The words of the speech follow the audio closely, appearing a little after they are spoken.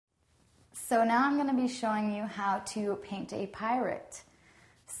So now I'm going to be showing you how to paint a pirate.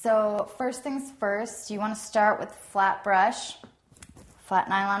 So first things first, you want to start with flat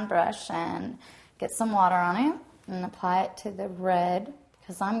nylon brush, and get some water on it and apply it to the red,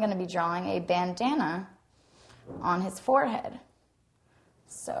 because I'm going to be drawing a bandana on his forehead.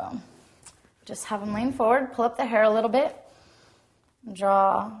 So just have him lean forward, pull up the hair a little bit, and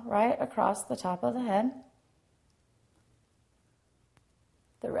draw right across the top of the head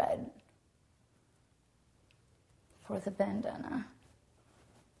the red for the bandana.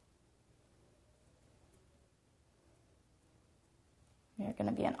 You're going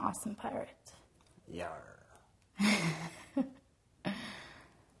to be an awesome pirate. Yar.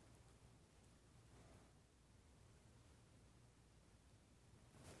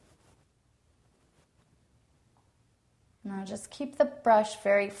 Now just keep the brush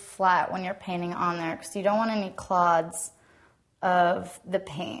very flat when you're painting on there, because you don't want any clods of the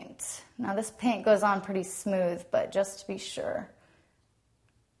paint. Now this paint goes on pretty smooth, but just to be sure,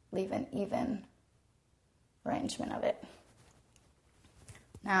 leave an even arrangement of it.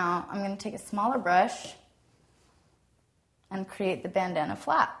 Now I'm going to take a smaller brush and create the bandana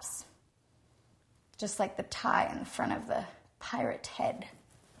flaps, just like the tie in the front of the pirate head.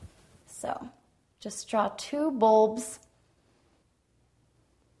 So just draw two bulbs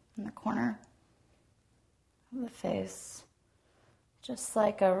in the corner of the face, just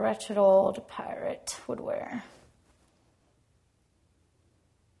like a wretched old pirate would wear.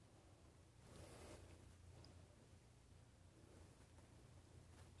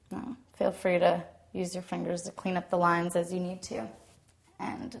 Now, feel free to use your fingers to clean up the lines as you need to.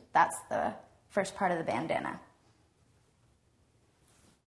 And that's the first part of the bandana.